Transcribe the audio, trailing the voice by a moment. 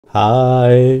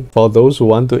Hi, for those who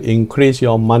want to increase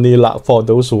your money luck, for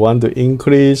those who want to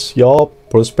increase your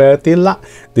prosperity luck,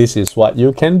 this is what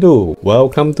you can do.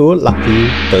 Welcome to Lucky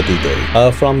 30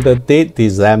 Day. From the date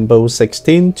December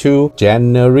 16 to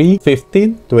January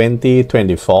 15,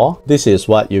 2024, this is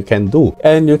what you can do.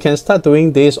 And you can start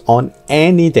doing this on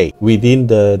any day within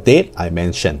the date I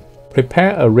mentioned.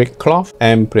 Prepare a red cloth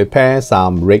and prepare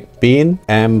some red bean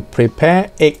and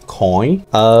prepare 8 coin.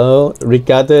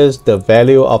 Regardless the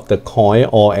value of the coin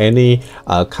or any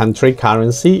country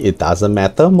currency, it doesn't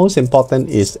matter. Most important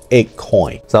is 8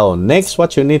 coin. So next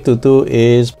what you need to do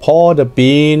is pour the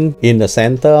bean in the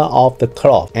center of the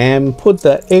cloth and put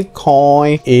the 8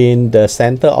 coin in the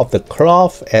center of the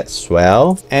cloth as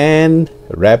well and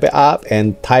wrap it up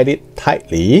and tie it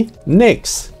tightly.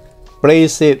 Next,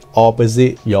 place it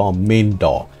opposite your main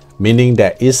door, meaning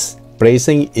that it's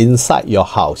placing inside your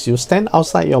house. You stand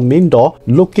outside your main door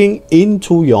looking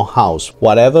into your house.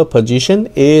 Whatever position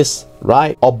is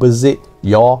right opposite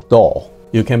your door.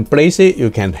 You can place it, you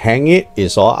can hang it,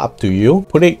 it's all up to you.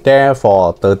 Put it there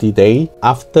for 30 days.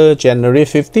 After January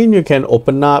 15, you can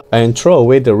open up and throw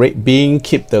away the red bean,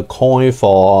 keep the coin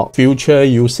for future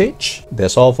usage.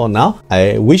 That's all for now.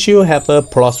 I wish you have a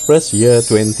prosperous year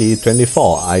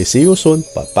 2024. I see you soon.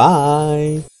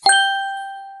 Bye-bye.